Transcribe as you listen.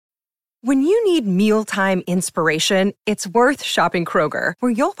When you need mealtime inspiration, it's worth shopping Kroger,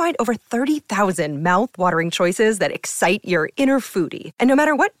 where you'll find over 30,000 mouth-watering choices that excite your inner foodie. And no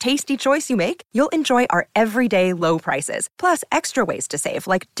matter what tasty choice you make, you'll enjoy our everyday low prices, plus extra ways to save,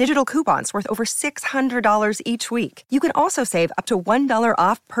 like digital coupons worth over $600 each week. You can also save up to $1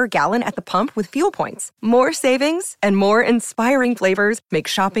 off per gallon at the pump with fuel points. More savings and more inspiring flavors make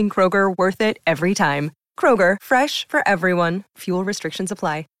shopping Kroger worth it every time. Kroger, fresh for everyone. Fuel restrictions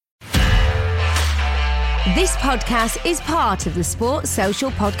apply. This podcast is part of the Sports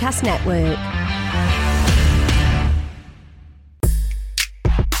Social Podcast Network.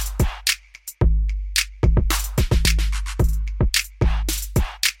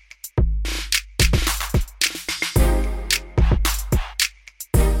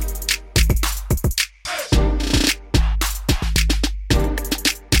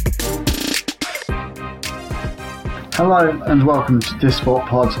 Hello and welcome to This Sport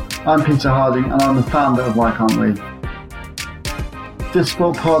Pod. I'm Peter Harding and I'm the founder of Why Can't We? This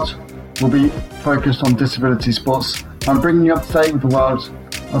Sport Pod will be focused on disability sports. I'm bringing you up to date with the world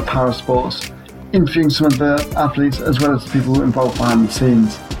of para sports, interviewing some of the athletes as well as the people involved behind the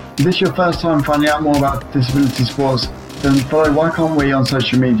scenes. If this is your first time finding out more about disability sports, then follow Why Can't We on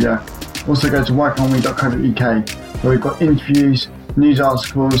social media. Also go to whycan'twe.co.uk where we've got interviews, news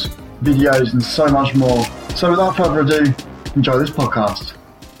articles, videos and so much more. So without further ado, enjoy this podcast.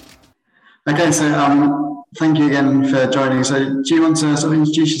 Okay, so thank you again for joining. So do you want to sort of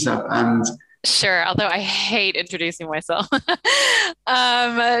introduce yourself? And Sure, although I hate introducing myself.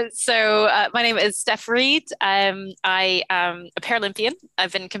 My name is Steph Reid. I am a Paralympian.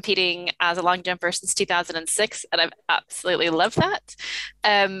 I've been competing as a long jumper since 2006, and I've absolutely loved that.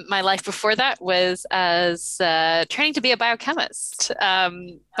 My life before that was as training to be a biochemist.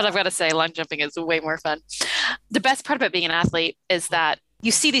 But I've got to say, long jumping is way more fun. The best part about being an athlete is that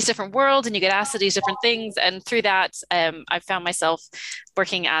you see these different worlds and you get asked to do these different things. And through that, I found myself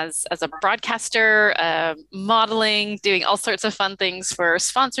working as a broadcaster, modeling, doing all sorts of fun things for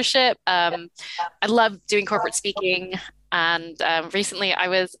sponsorship. I love doing corporate speaking. And recently I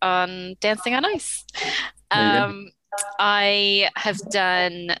was on Dancing on Ice. I have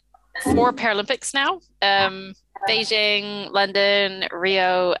done 4 Paralympics now. Beijing, London,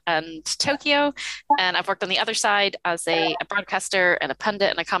 Rio, and Tokyo. And I've worked on the other side as a broadcaster and a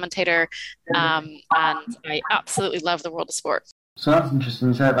pundit and a commentator. And I absolutely love the world of sport. so that's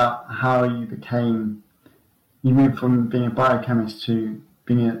interesting to say about how you moved from being a biochemist to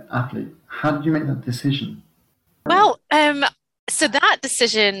being an athlete. How did you make that decision? Well, so that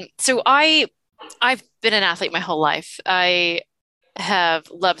decision, I've been an athlete my whole life. I have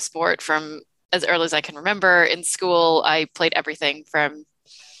loved sport from as early as I can remember. In school, I played everything from,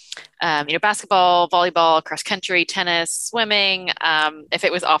 basketball, volleyball, cross country, tennis, swimming. If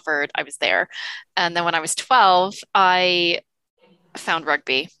it was offered, I was there. And then when I was 12, I found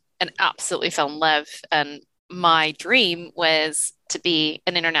rugby and absolutely fell in love. And my dream was to be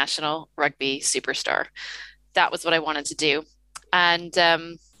an international rugby superstar. That was what I wanted to do. And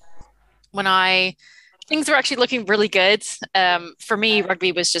when things were actually looking really good. For me,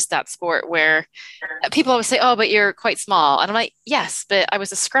 rugby was just that sport where people always say, oh, but you're quite small. And I'm like, yes, but I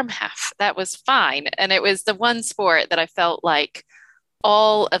was a scrum half. That was fine. And it was the one sport that I felt like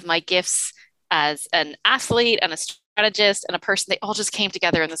all of my gifts as an athlete and a strategist and a person, they all just came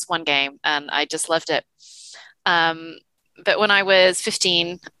together in this one game. And I just loved it. But when I was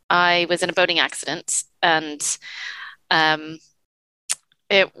 15, I was in a boating accident and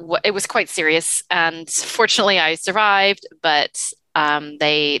it was quite serious, and fortunately I survived, but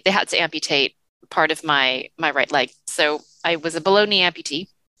they had to amputate part of my right leg. So I was a below knee amputee.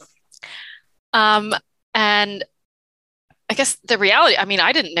 And I guess the reality,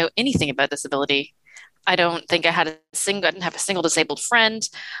 I didn't know anything about disability. I don't think I didn't have a single disabled friend.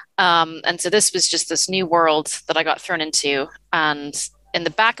 And so this was just this new world that I got thrown into. And in the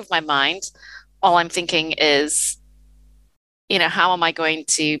back of my mind, all I'm thinking is, how am I going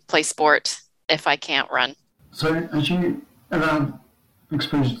to play sport if I can't run? So had you ever had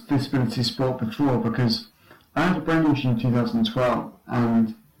exposure to disability sport before? Because I had a brain injury in 2012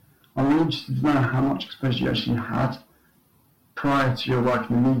 and I'm really interested to know how much exposure you actually had prior to your work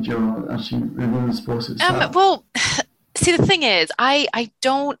in the media or actually within the sports itself. Well, see, the thing is, I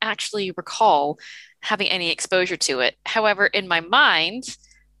don't actually recall having any exposure to it. However, in my mind,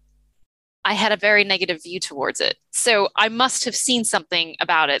 I had a very negative view towards it. So I must have seen something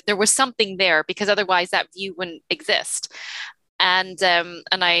about it. There was something there because otherwise that view wouldn't exist. And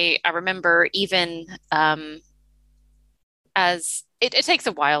I remember even as it takes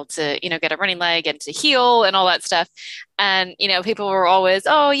a while to, get a running leg and to heal and all that stuff. And, people were always,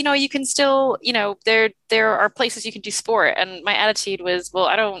 oh, you can still, there are places you can do sport. And my attitude was, well,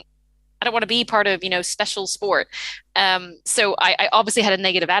 I don't want to be part of, special sport. So I obviously had a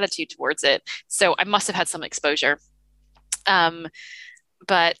negative attitude towards it. So I must have had some exposure.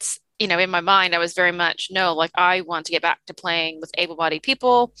 But, in my mind, I was very much, no, like I want to get back to playing with able-bodied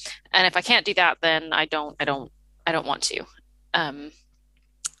people. And if I can't do that, then I don't want to. And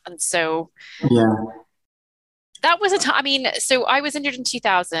so Yeah. that was a time, so I was injured in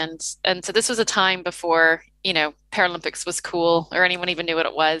 2000. And so this was a time before, Paralympics was cool or anyone even knew what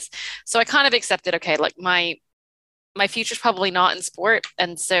it was. So I kind of accepted, okay, like my future's probably not in sport.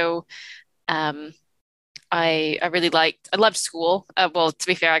 And so, I loved school. Well, to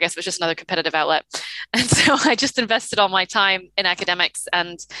be fair, I guess it was just another competitive outlet. And so I just invested all my time in academics,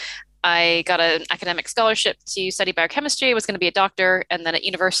 and I got an academic scholarship to study biochemistry. I was going to be a doctor. And then at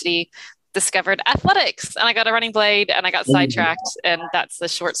university, discovered athletics, and I got a running blade, and I got sidetracked. And that's the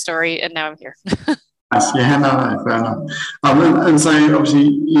short story. And now I'm here. Yeah, no, fair enough. And so obviously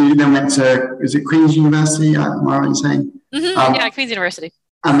you then went to, is it Queen's University? Am I right in saying? Yeah, Queen's University.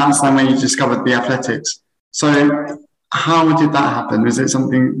 And that's then when you discovered the athletics. So how did that happen? Was it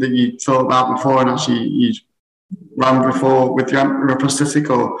something that you thought about before and actually you'd run before with your prosthetic,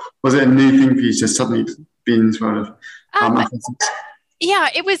 or was it a new thing for you to suddenly be in this world of athletics? Yeah,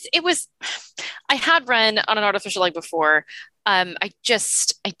 it was, I had run on an artificial leg before. I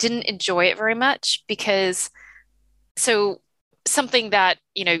didn't enjoy it very much because, so something that,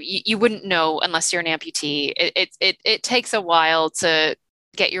 you wouldn't know unless you're an amputee. It takes a while to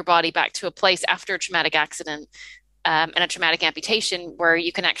get your body back to a place after a traumatic accident, and a traumatic amputation where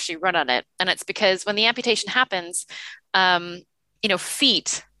you can actually run on it. And it's because when the amputation happens,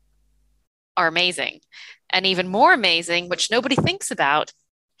 feet are amazing. And even more amazing, which nobody thinks about,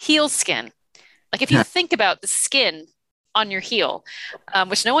 heel skin. Like if you think about the skin on your heel,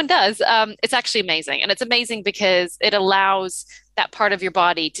 which no one does, it's actually amazing. And it's amazing because it allows that part of your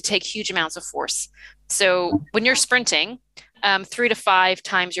body to take huge amounts of force. So when you're sprinting, 3 to 5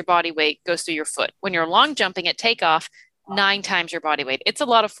 times your body weight goes through your foot. When you're long jumping at takeoff, 9 times your body weight. It's a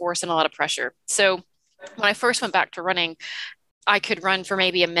lot of force and a lot of pressure. So when I first went back to running, I could run for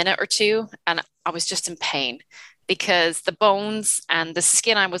maybe a minute or two, and I was just in pain because the bones and the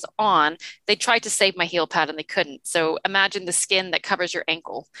skin I was on, they tried to save my heel pad and they couldn't. So imagine the skin that covers your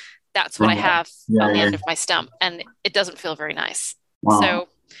ankle. That's what I have on the end of my stump, and it doesn't feel very nice. Wow. So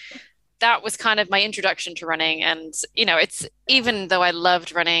that was kind of my introduction to running. And, it's, even though I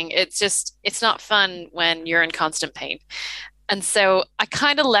loved running, it's not fun when you're in constant pain. And so I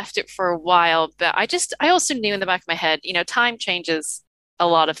kind of left it for a while, but I also knew in the back of my head, time changes a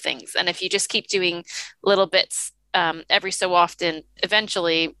lot of things. And if you just keep doing little bits every so often,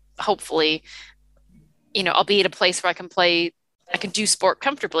 eventually, hopefully, I'll be at a place where I can do sport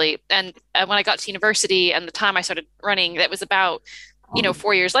comfortably. And when I got to university and the time I started running, that was about,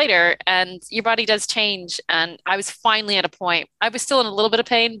 4 years later, and your body does change. And I was finally at a point, I was still in a little bit of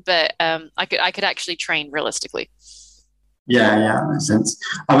pain, but I could actually train realistically. Yeah, that makes sense.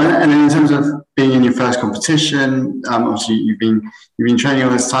 And in terms of being in your first competition, obviously you've been training all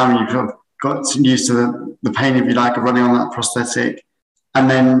this time, and you've sort of got used to the pain, if you like, of running on that prosthetic. And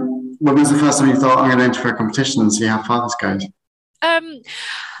then, when was the first time you thought, I'm going to enter for a competition and see how far this goes?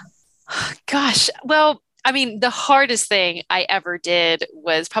 Gosh, well, the hardest thing I ever did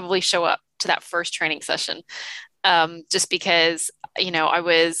was probably show up to that first training session, just because, I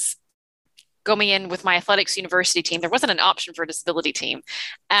was going in with my athletics university team. There wasn't an option for a disability team.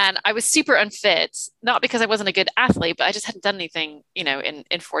 And I was super unfit, not because I wasn't a good athlete, but I just hadn't done anything,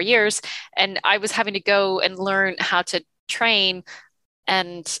 in 4 years. And I was having to go and learn how to train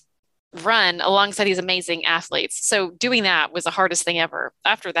and run alongside these amazing athletes. So doing that was the hardest thing ever.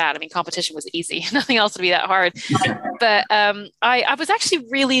 After that, competition was easy. Nothing else would be that hard. But I was actually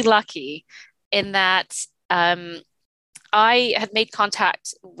really lucky in that I had made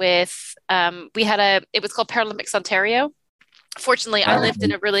contact with, it was called Paralympics Ontario. Fortunately, I lived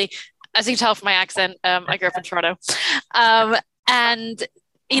in a really, as you can tell from my accent, I grew up in Toronto. And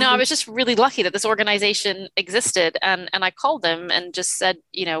I was just really lucky that this organization existed, and I called them and just said,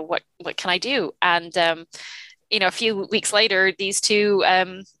 what can I do? And, a few weeks later, these two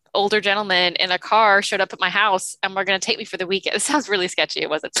older gentlemen in a car showed up at my house and were going to take me for the weekend. It sounds really sketchy. It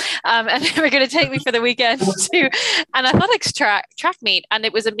wasn't. And they were going to take me for the weekend to an athletics track meet. And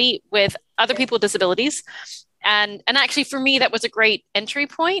it was a meet with other people with disabilities. And actually for me, that was a great entry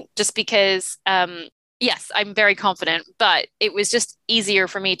point, just because, yes, I'm very confident, but it was just easier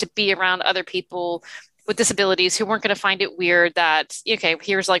for me to be around other people with disabilities who weren't going to find it weird that, okay,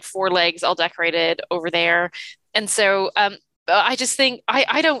 here's like 4 legs all decorated over there. And so I just think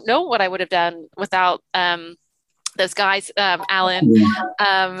I don't know what I would have done without those guys, Alan.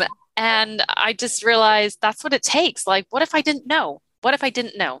 And I just realized that's what it takes. Like, what if I didn't know? What if I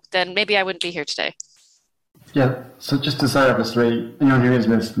didn't know? Then maybe I wouldn't be here today. Yeah, so just to say, obviously, anyone who is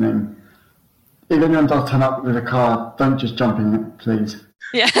listening, if anyone does turn up with a car, don't just jump in it, please.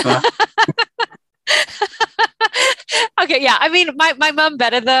 Yeah. Okay, yeah. I mean, my mum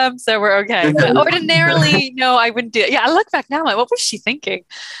betted them, so we're okay. But ordinarily, no, I wouldn't do it. Yeah, I look back now, I'm like, what was she thinking?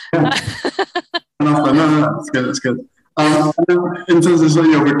 No, that's good, that's good. In terms of sort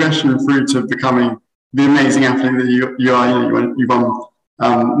of your progression through to becoming the amazing athlete that you are, you've won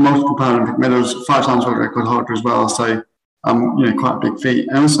multiple Paralympic medals, 5 times world record holder as well, so quite a big feat.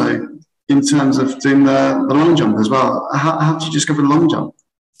 And also, in terms of doing the long jump as well, how did you discover the long jump?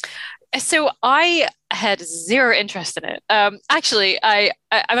 So I had zero interest in it. Actually, I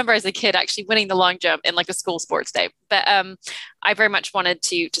remember as a kid actually winning the long jump in like a school sports day, but I very much wanted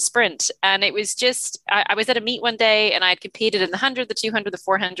to sprint. And it was just, I was at a meet one day and I had competed in the 100, the 200, the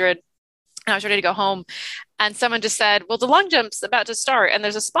 400. And I was ready to go home. And someone just said, well, the long jump's about to start and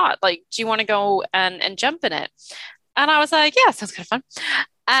there's a spot. Like, do you want to go and jump in it? And I was like, yeah, sounds kind of fun.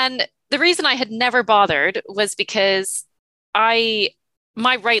 And the reason I had never bothered was because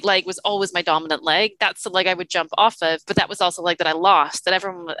my right leg was always my dominant leg. That's the leg I would jump off of, but that was also the leg that I lost.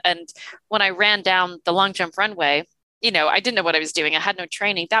 And when I ran down the long jump runway, I didn't know what I was doing. I had no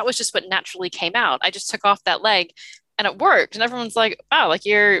training. That was just what naturally came out. I just took off that leg and it worked. And everyone's like, wow, like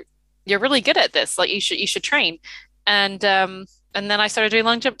you're really good at this. Like you should train. And then I started doing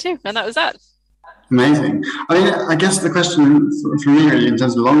long jump too. And that was that. Amazing. I mean, I guess the question for me really in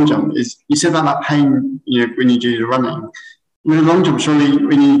terms of long jump is, you said about that pain, when you do the running. With a long jump, surely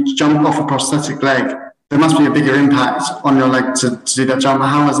when you jump off a prosthetic leg, there must be a bigger impact on your leg to do that jump.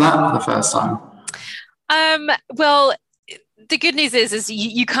 How was that for the first time? Well, the good news is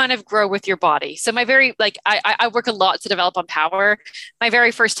you kind of grow with your body. So I work a lot to develop on power. My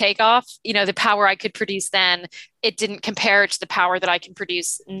very first takeoff, the power I could produce then, it didn't compare to the power that I can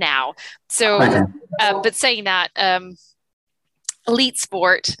produce now. So, okay. But saying that, elite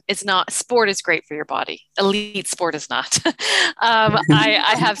sport is is great for your body. Elite sport is not.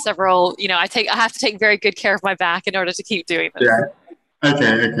 I have several, I have to take very good care of my back in order to keep doing this. Yeah.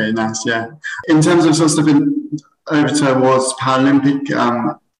 Okay, nice. Yeah. In terms of sort of stepping over towards Paralympic,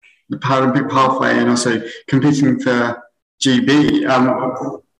 the Paralympic pathway, and also competing for GB.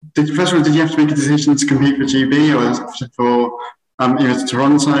 First of all, did you have to make a decision to compete for GB, or for either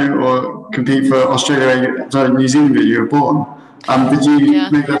Toronto, or compete for Australia, New Zealand, where you were born? Did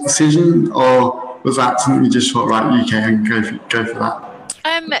you make that decision, or was that something you just thought, right, UK, and go for that?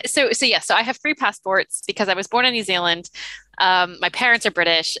 So I have 3 passports because I was born in New Zealand. My parents are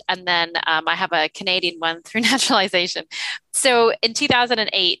British, and then I have a Canadian one through naturalization. So in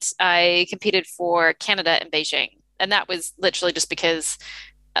 2008, I competed for Canada in Beijing, and that was literally just because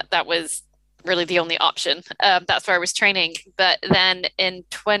that was really the only option. That's where I was training. But then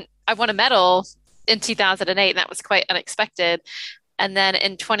I won a medal in 2008, and that was quite unexpected. And then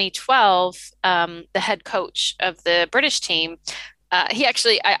in 2012, the head coach of the British team,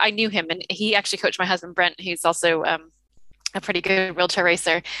 I knew him, and he actually coached my husband, Brent, who's also a pretty good wheelchair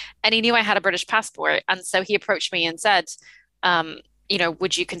racer. And he knew I had a British passport. And so he approached me and said,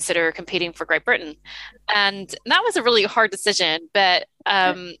 would you consider competing for Great Britain? And that was a really hard decision. But,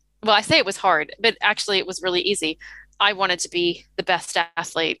 I say it was hard, but actually it was really easy. I wanted to be the best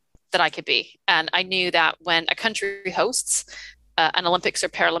athlete that I could be. And I knew that when a country hosts an Olympics or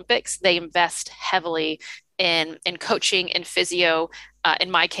Paralympics, they invest heavily in coaching, in physio, in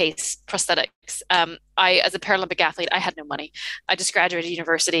my case, prosthetics. As a Paralympic athlete, I had no money. I just graduated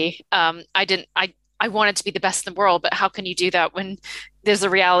university. I wanted to be the best in the world, but how can you do that when there's the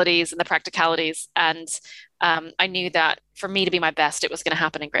realities and the practicalities? And I knew that for me to be my best, it was going to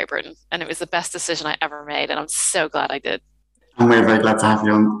happen in Great Britain. And it was the best decision I ever made. And I'm so glad I did. And we're very glad to have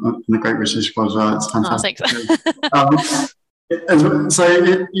you on the Great British Squad as well. It's fantastic. Oh, thanks. So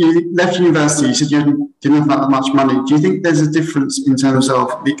you left university, you said you didn't have that much money. Do you think there's a difference in terms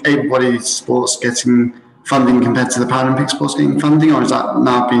of the able-bodied sports getting funding compared to the Paralympic sports getting funding, or is that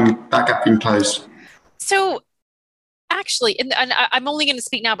that gap being closed? So actually, and I'm only going to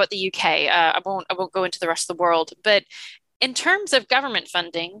speak now about the UK. I won't go into the rest of the world. But in terms of government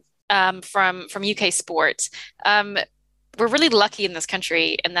funding from UK sport, we're really lucky in this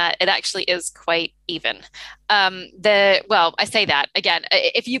country in that it actually is quite even. I say that again,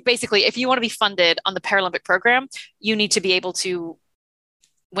 if you want to be funded on the Paralympic program, you need to be able to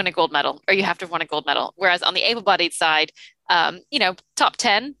win a gold medal, or you have to have won a gold medal. Whereas on the able-bodied side, top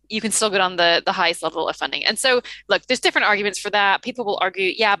 10, you can still get on the highest level of funding. And so, look, there's different arguments for that. People will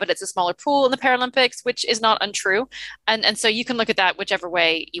argue, yeah, but it's a smaller pool in the Paralympics, which is not untrue. And so you can look at that whichever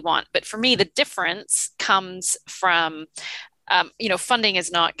way you want. But for me, the difference comes from, funding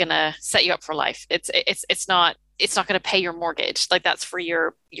is not going to set you up for life. It's not going to pay your mortgage. Like, that's for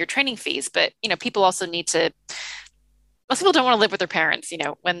your training fees. But, people also need to, most people don't want to live with their parents,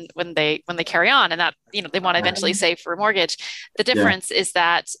 when they carry on, and that, they want to eventually save for a mortgage. The difference is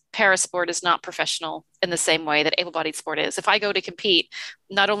that parasport is not professional in the same way that able-bodied sport is. If I go to compete,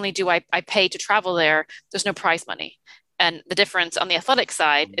 not only do I pay to travel there, there's no prize money. And the difference on the athletic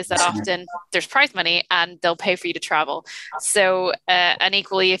side is that often there's prize money and they'll pay for you to travel. So, and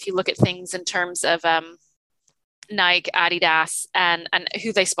equally, if you look at things in terms of Nike, Adidas, and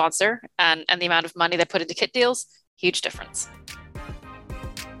who they sponsor and the amount of money they put into kit deals, huge difference.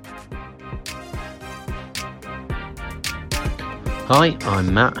 Hi,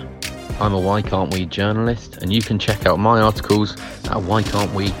 I'm Matt. I'm a Why Can't We journalist, and you can check out my articles at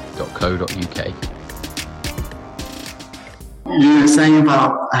whycan'twe.co.uk. You were saying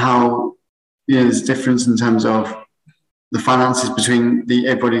about how there's difference in terms of the finances between the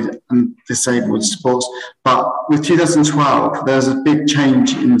able-bodied and disabled sports, but with 2012, there's a big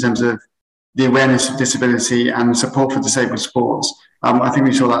change in terms of the awareness of disability and support for disabled sports. I think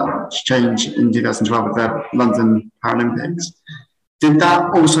we saw that change in 2012 with the London Paralympics. Did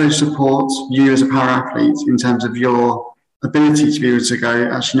that also support you as a para-athlete in terms of your ability to be able to go,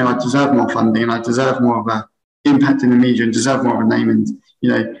 actually, no, I deserve more funding and I deserve more of an impact in the media and deserve more of a name? And,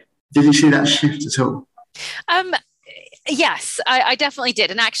 did you see that shift at all? Yes, I definitely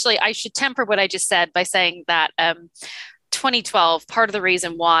did. And actually, I should temper what I just said by saying that 2012, part of the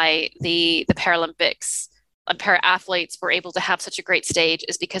reason why the Paralympics and para-athletes were able to have such a great stage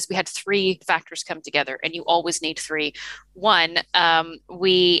is because we had three factors come together, and you always need three. One,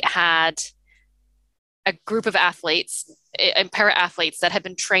 we had a group of athletes and para-athletes that had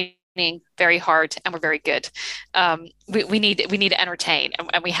been training very hard and were very good. We need to entertain,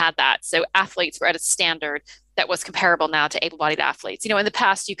 and we had that. So athletes were at a standard that was comparable now to able-bodied athletes. In the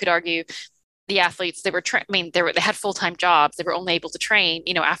past, you could argue the athletes, they had full-time jobs. They were only able to train,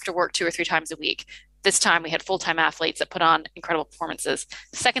 after work 2 or 3 times a week. This time we had full-time athletes that put on incredible performances.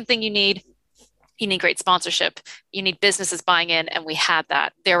 Second thing you need great sponsorship. You need businesses buying in, and we had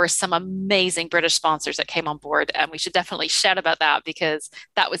that. There were some amazing British sponsors that came on board, and we should definitely shout about that because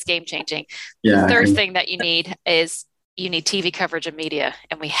that was game-changing. Yeah, the third thing that you need is you need TV coverage and media,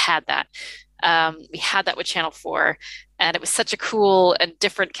 and we had that. We had that with Channel 4, and it was such a cool and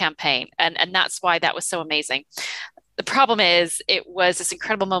different campaign, and that's why that was so amazing. The problem is it was this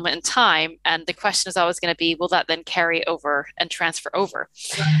incredible moment in time, and the question is always going to be, will that then carry over and transfer over?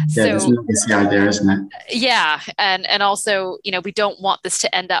 Yeah, that's the idea, isn't it? Yeah, and also, we don't want this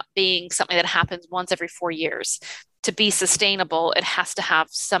to end up being something that happens once every 4 years. To be sustainable, it has to have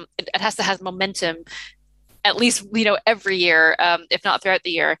momentum, at least, every year, if not throughout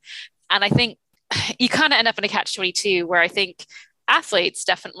the year. And I think you kind of end up in a catch-22 where I think athletes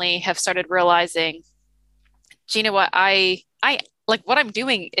definitely have started realizing, do you know what, I like what I'm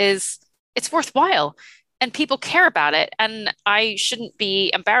doing is it's worthwhile and people care about it, and I shouldn't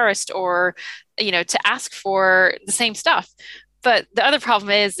be embarrassed or, to ask for the same stuff. But the other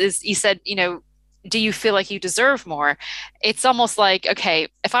problem is you said, do you feel like you deserve more? It's almost like, okay,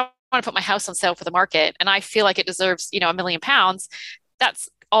 if I want to put my house on sale for the market and I feel like it deserves, £1 million, that's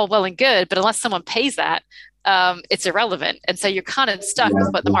all well and good, but unless someone pays that, it's irrelevant. And so you're kind of stuck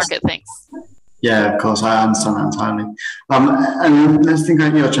with what the market thinks. Yeah, of course, I understand that entirely. And let's think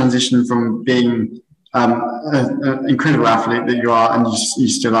about your transition from being an incredible athlete that you are, and you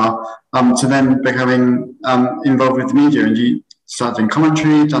still are, to then becoming involved with the media, and you started doing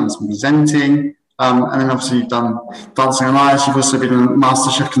commentary, done some presenting, and then obviously you've done Dancing on Ice. You've also been a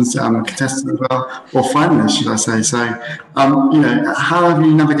MasterChef contestant as well, or finalist, should I say. So, how have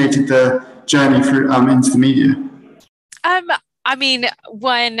you navigated the journey through into the media?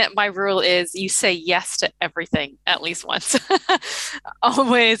 When my rule is you say yes to everything at least once.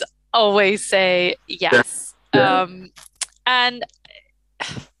 always say yes. Yeah. And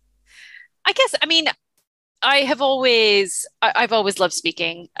I guess, I've always loved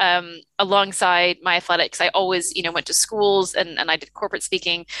speaking. Alongside my athletics, I always, went to schools and I did corporate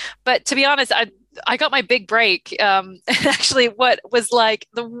speaking. But to be honest, I got my big break. Actually, what was like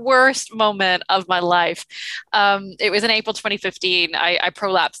the worst moment of my life. It was in April 2015. I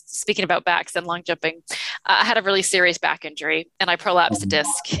prolapsed, speaking about backs and long jumping. I had a really serious back injury and I prolapsed a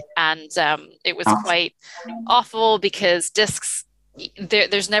disc. And it was quite awful because discs,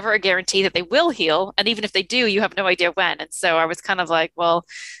 there's never a guarantee that they will heal. And even if they do, you have no idea when. And so I was kind of like, well,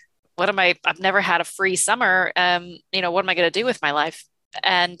 I've never had a free summer. What am I going to do with my life?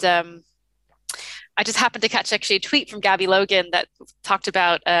 And I just happened to catch actually a tweet from Gabby Logan that talked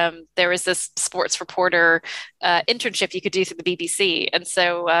about there was this sports reporter internship you could do through the BBC. And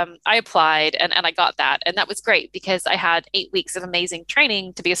so I applied and I got that. And that was great because I had 8 weeks of amazing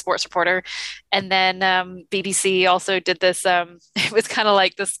training to be a sports reporter. And then BBC also did this, it was kind of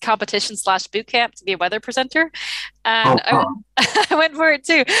like this competition / boot camp to be a weather presenter. And I went for it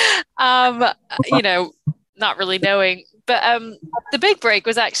too, not really knowing. But the big break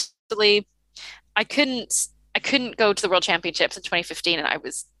was actually, I couldn't go to the World Championships in 2015, and I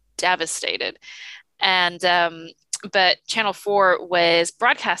was devastated. And but Channel 4 was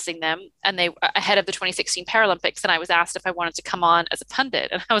broadcasting them, and they ahead of the 2016 Paralympics. And I was asked if I wanted to come on as a pundit,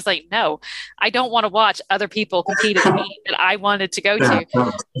 and I was like, no, I don't want to watch other people compete at the meet that I wanted to go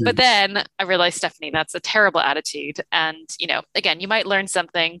to. But then I realized, Stephanie, that's a terrible attitude. And again, you might learn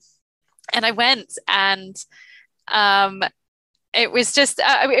something. And I went, and it was just,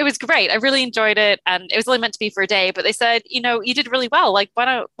 it was great. I really enjoyed it. And it was only meant to be for a day, but they said, you did really well. Like, why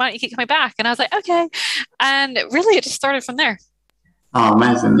don't you keep coming back? And I was like, okay. And really, it just started from there. Oh,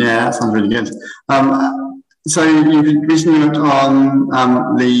 amazing. Yeah, that sounds really good. So you've recently worked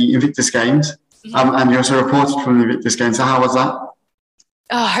on the Invictus Games, and you also reported from the Invictus Games. So how was that?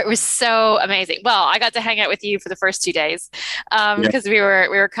 Oh, it was so amazing. Well, I got to hang out with you for the first 2 days because we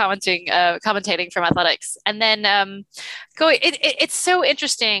were commentating from athletics, and then it's so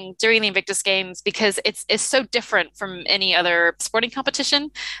interesting during the Invictus Games because it's so different from any other sporting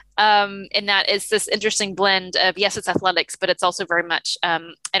competition in that it's this interesting blend of, yes, it's athletics, but it's also very much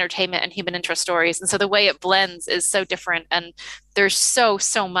entertainment and human interest stories. And so the way it blends is so different, and there's so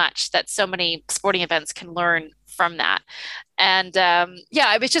much that so many sporting events can learn from that. And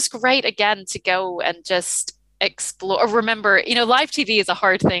it was just great again to go and just explore. Remember, live TV is a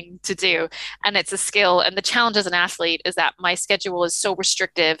hard thing to do, and it's a skill. And the challenge as an athlete is that my schedule is so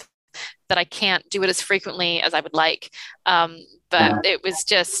restrictive that I can't do it as frequently as I would like. But it was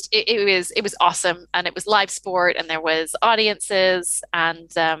just, it was awesome. And it was live sport, and there was audiences.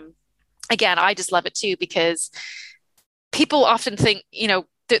 And again, I just love it too, because people often think,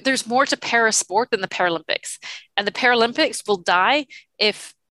 there's more to para sport than the Paralympics, and the Paralympics will die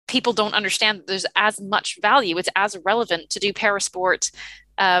if people don't understand that there's as much value. It's as relevant to do para sport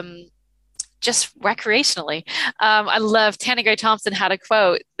just recreationally. I love Tanya Gray Thompson had a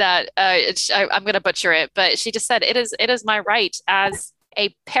quote that I'm going to butcher it, but she just said, it is my right as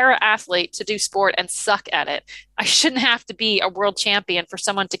a para athlete to do sport and suck at it. I shouldn't have to be a world champion for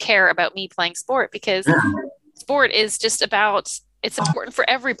someone to care about me playing sport, because sport is just about, it's important for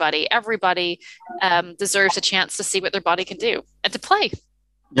everybody. Everybody deserves a chance to see what their body can do and to play.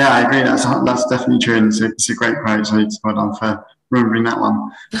 Yeah, I agree. That's definitely true, and it's a great quote. So it's well done for remembering that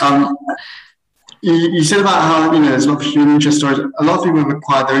one. You said about how there's a lot of human interest stories. A lot of people have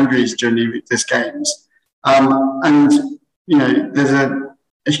acquired their injuries during these games, and there's a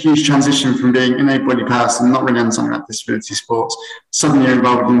huge transition from being an able-bodied person, not really understanding about disability sports, suddenly you're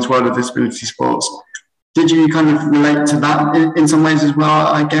involved in this world of disability sports. Did you kind of relate to that in some ways as well,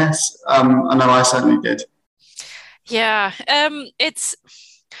 I guess? I know I certainly did. Yeah, I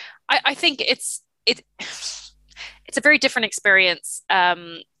think it's a very different experience,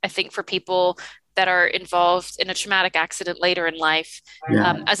 I think, for people that are involved in a traumatic accident later in life,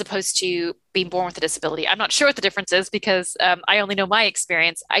 as opposed to being born with a disability. I'm not sure what the difference is, because I only know my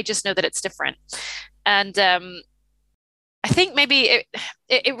experience. I just know that it's different. And I think maybe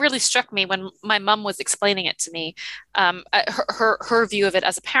it really struck me when my mom was explaining it to me, her view of it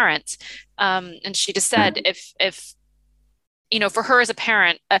as a parent. And she just said, if for her as a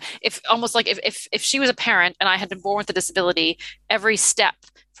parent, if she was a parent and I had been born with a disability, every step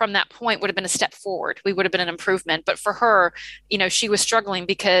from that point would have been a step forward. We would have been an improvement. But for her, she was struggling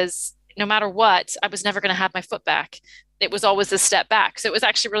because no matter what, I was never going to have my foot back. It was always a step back. So it was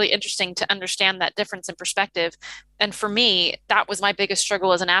actually really interesting to understand that difference in perspective. And for me, that was my biggest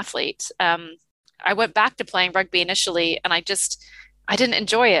struggle as an athlete. I went back to playing rugby initially, and I didn't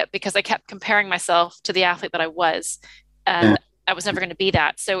enjoy it because I kept comparing myself to the athlete that I was. And I was never going to be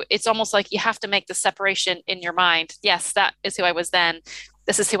that. So it's almost like you have to make the separation in your mind. Yes, that is who I was then.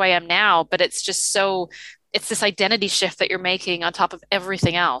 This is who I am now. But it's just it's this identity shift that you're making on top of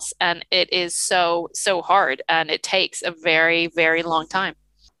everything else. And it is so hard. And it takes a very, very long time.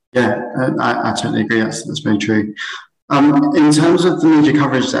 Yeah, I totally agree. That's very true. In terms of the media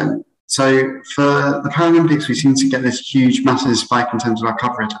coverage then, so for the Paralympics, we seem to get this huge, massive spike in terms of our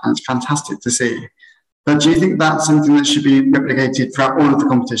coverage. And it's fantastic to see. But do you think that's something that should be replicated throughout all of the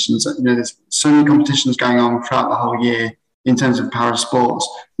competitions? There's so many competitions going on throughout the whole year in terms of para sports,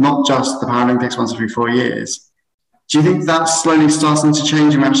 not just the Paralympics once every 4 years. Do you think that's slowly starting to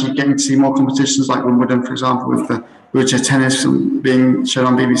change and we're actually getting to see more competitions like Wimbledon, for example, with the wheelchair tennis being shown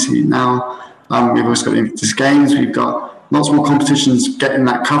on BBC now? We've also got the Invictus Games. We've got lots more competitions getting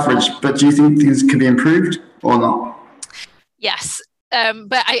that coverage. But do you think things can be improved or not? Yes.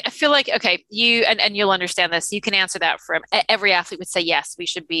 But I feel like, okay, you, and you'll understand this, you can answer that from every athlete would say, yes, we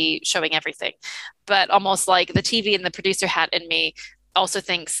should be showing everything. But almost like the TV and the producer hat in me also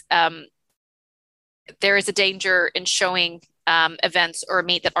thinks there is a danger in showing events or a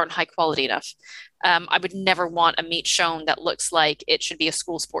meet that aren't high quality enough. I would never want a meet shown that looks like it should be a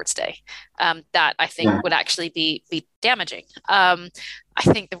school sports day. That I think would actually be damaging. I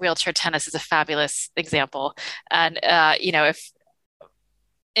think the wheelchair tennis is a fabulous example. And, if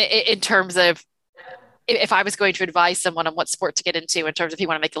in terms of if I was going to advise someone on what sport to get into in terms of if you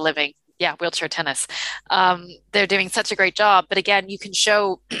want to make a living, yeah, wheelchair tennis. They're doing such a great job. But again, you can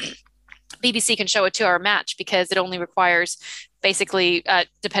show, BBC can show a 2-hour match because it only requires basically,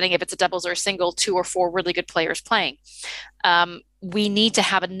 depending if it's a doubles or a single, 2 or 4 really good players playing. We need to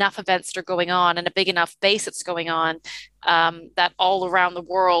have enough events that are going on and a big enough base that's going on that all around the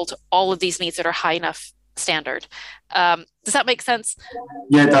world, all of these meets that are high enough standard. Does that make sense?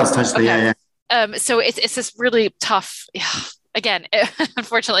 Yeah, it does, totally. Okay. Yeah. So it's this really tough. Again,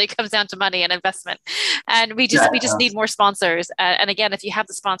 unfortunately, it comes down to money and investment, and we just need more sponsors. And again, if you have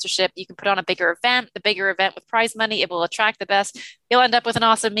the sponsorship, you can put on a bigger event. The bigger event with prize money, it will attract the best. You'll end up with an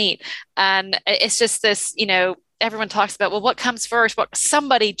awesome meet. And it's just this, everyone talks about, well, what comes first?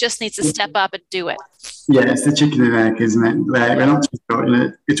 Somebody just needs to step up and do it. Yeah, it's the chicken and egg, isn't it? We're not just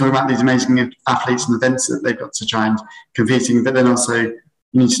you're talking about these amazing athletes and events that they've got to try and competing, but then also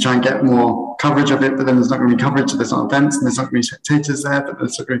you need to try and get more coverage of it, but then there's not going to be coverage, so there's not events, and there's not going to be spectators there, but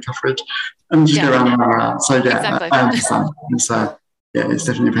there's not going to be coverage, and just go around and around. So yeah, exactly. I understand. It's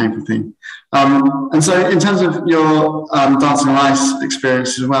definitely a painful thing. And so in terms of your dancing on ice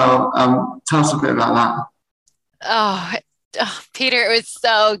experience as well, tell us a bit about that. Oh, Peter, it was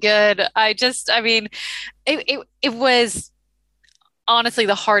so good. It was honestly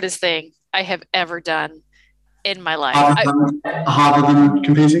the hardest thing I have ever done in my life. Harder than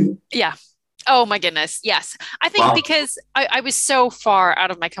competing? Yeah. Oh my goodness. Yes. I think because I was so far out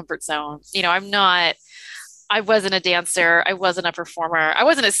of my comfort zone. I wasn't a dancer. I wasn't a performer. I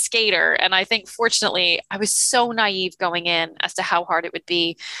wasn't a skater. And I think fortunately I was so naive going in as to how hard it would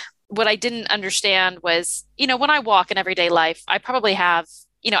be. What I didn't understand was, when I walk in everyday life, I probably have,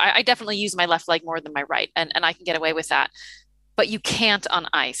 I definitely use my left leg more than my right, and I can get away with that. But you can't on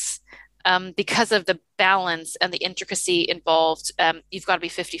ice because of the balance and the intricacy involved. You've got to be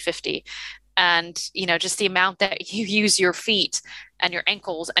 50-50. And, just the amount that you use your feet and your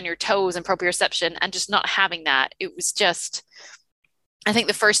ankles and your toes and proprioception and just not having that, it was just, I think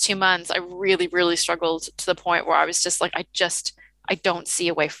the first 2 months, I really, really struggled to the point where I was just like, I don't see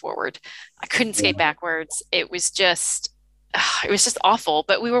a way forward. I couldn't skate backwards. It was just awful,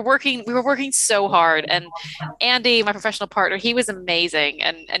 but we were working so hard. And Andy, my professional partner, he was amazing.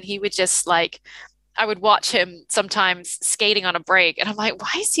 And he would just I would watch him sometimes skating on a break and I'm like,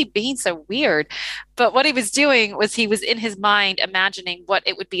 why is he being so weird? But what he was doing was he was in his mind imagining what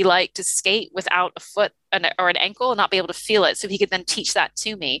it would be like to skate without a foot or an ankle and not be able to feel it. So he could then teach that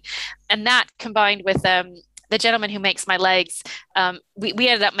to me. And that combined with the gentleman who makes my legs, we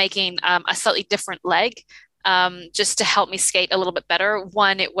ended up making a slightly different leg just to help me skate a little bit better.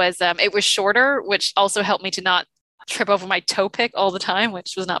 One, it was shorter, which also helped me to not trip over my toe pick all the time,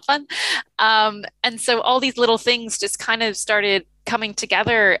 which was not fun. And so all these little things just kind of started coming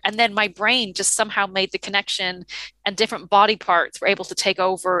together. And then my brain just somehow made the connection and different body parts were able to take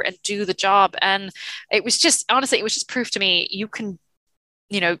over and do the job. And it was just, honestly, it was just proof to me you can,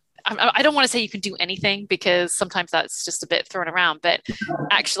 I don't want to say you can do anything because sometimes that's just a bit thrown around, but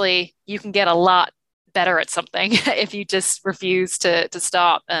actually you can get a lot better at something if you just refuse to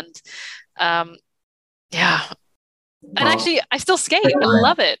stop. And yeah. And actually I still skate. I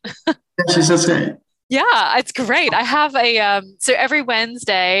love it. She still skate? Yeah, it's great. I have so every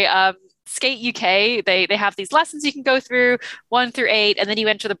Wednesday, Skate UK, they have these lessons you can go through 1 through 8, and then you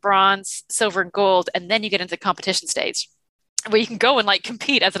enter the bronze, silver, and gold, and then you get into the competition stage where you can go and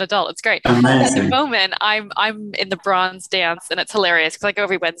compete as an adult. It's great. Amazing. At the moment, I'm in the bronze dance, and it's hilarious because I go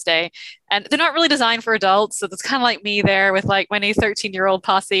every Wednesday, and they're not really designed for adults. So it's kind of like me there with my new 13-year-old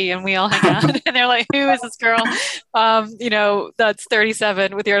posse, and we all hang out, and they're like, "Who is this girl? That's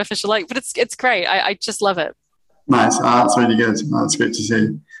 37 with the artificial leg." But it's great. I just love it. Nice. That's really good. That's great to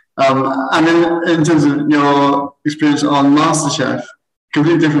see. And then in terms of your experience on MasterChef,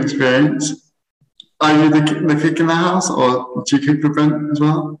 completely different experience. Are you the cook in the house, or do you cook for Brent as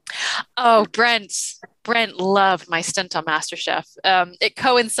well? Oh, Brent loved my stint on MasterChef. It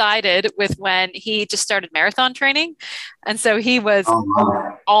coincided with when he just started marathon training. And so he was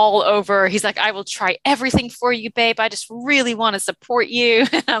all over. He's like, I will try everything for you, babe. I just really want to support you.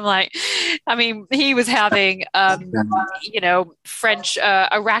 And I'm like, I mean, he was having, French,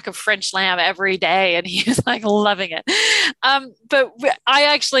 a rack of French lamb every day. And he was like loving it. But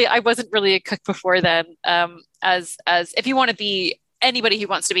I wasn't really a cook before then. As if you want to be anybody who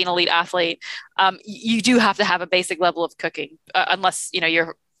wants to be an elite athlete, you do have to have a basic level of cooking, unless,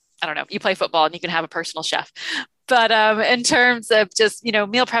 you play football and you can have a personal chef. But in terms of just,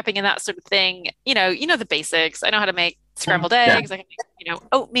 meal prepping and that sort of thing, the basics. I know how to make scrambled eggs. I can make,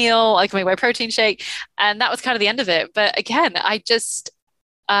 oatmeal. I can make my protein shake. And that was kind of the end of it. But again, I just,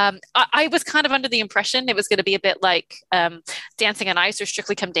 I was kind of under the impression it was going to be a bit like Dancing on Ice or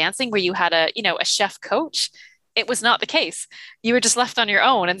Strictly Come Dancing, where you had a chef coach. It was not the case. You were just left on your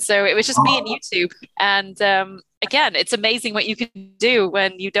own. And so it was just me and YouTube. And again, it's amazing what you can do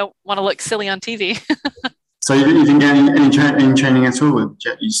when you don't want to look silly on TV. So you didn't get any training at all with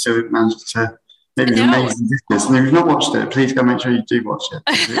Jet? You still managed to make these amazing dishes. And if you've not watched it, please go make sure you do watch it.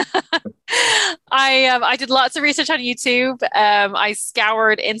 I did lots of research on YouTube. I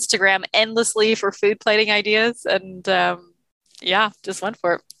scoured Instagram endlessly for food plating ideas. And just went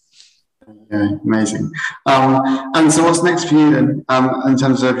for it. Yeah, amazing. And so what's next for you then, in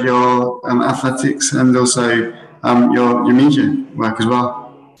terms of your athletics and also your media work as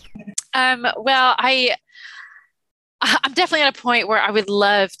well? Well, I'm definitely at a point where I would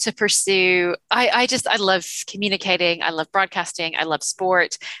love to pursue, I love communicating, I love broadcasting, I love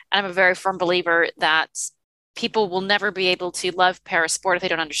sport. And I'm a very firm believer that people will never be able to love para sport if they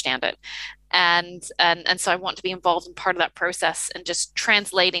don't understand it. And so I want to be involved in part of that process and just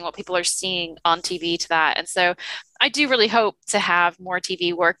translating what people are seeing on TV to that. And so I do really hope to have more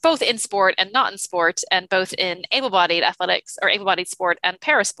TV work, both in sport and not in sport, and both in able-bodied athletics or able-bodied sport and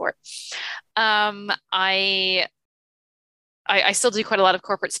parasport. I still do quite a lot of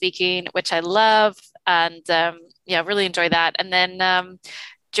corporate speaking, which I love, and really enjoy that. And then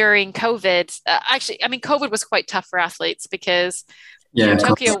during COVID, COVID was quite tough for athletes because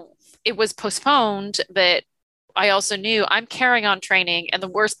Tokyo, it was postponed, but I also knew I'm carrying on training in the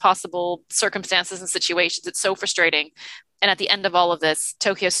worst possible circumstances and situations. It's so frustrating. And at the end of all of this,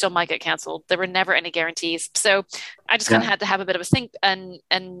 Tokyo still might get canceled. There were never any guarantees. So I just kind of had to have a bit of a think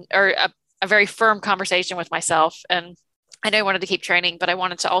or a very firm conversation with myself. And I know I wanted to keep training, but I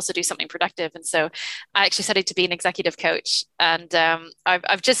wanted to also do something productive. And so I actually studied to be an executive coach. And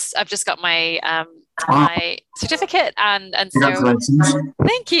I've just got my my certificate, and so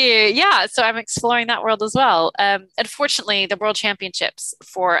thank you. Yeah, so I'm exploring that world as well. Unfortunately, the World Championships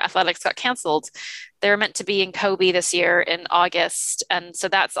for athletics got cancelled. They were meant to be in Kobe this year in August, and so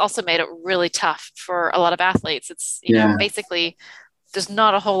that's also made it really tough for a lot of athletes. It's basically there's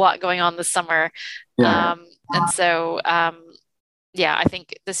not a whole lot going on this summer. And so I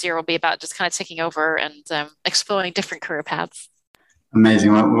think this year will be about just kind of taking over and exploring different career paths.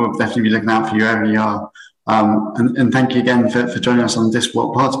 Amazing. We'll definitely be looking out for you wherever you are. And thank you again for joining us on This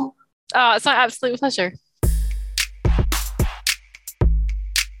Sport Pod. Oh, it's my absolute pleasure.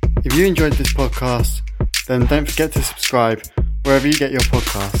 If you enjoyed this podcast, then don't forget to subscribe wherever you get your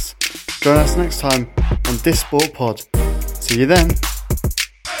podcasts. Join us next time on This Sport Pod. See you then.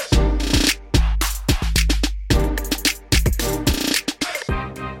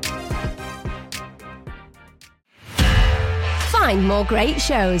 Find more great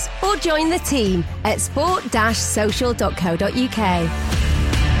shows or join the team at sport-social.co.uk.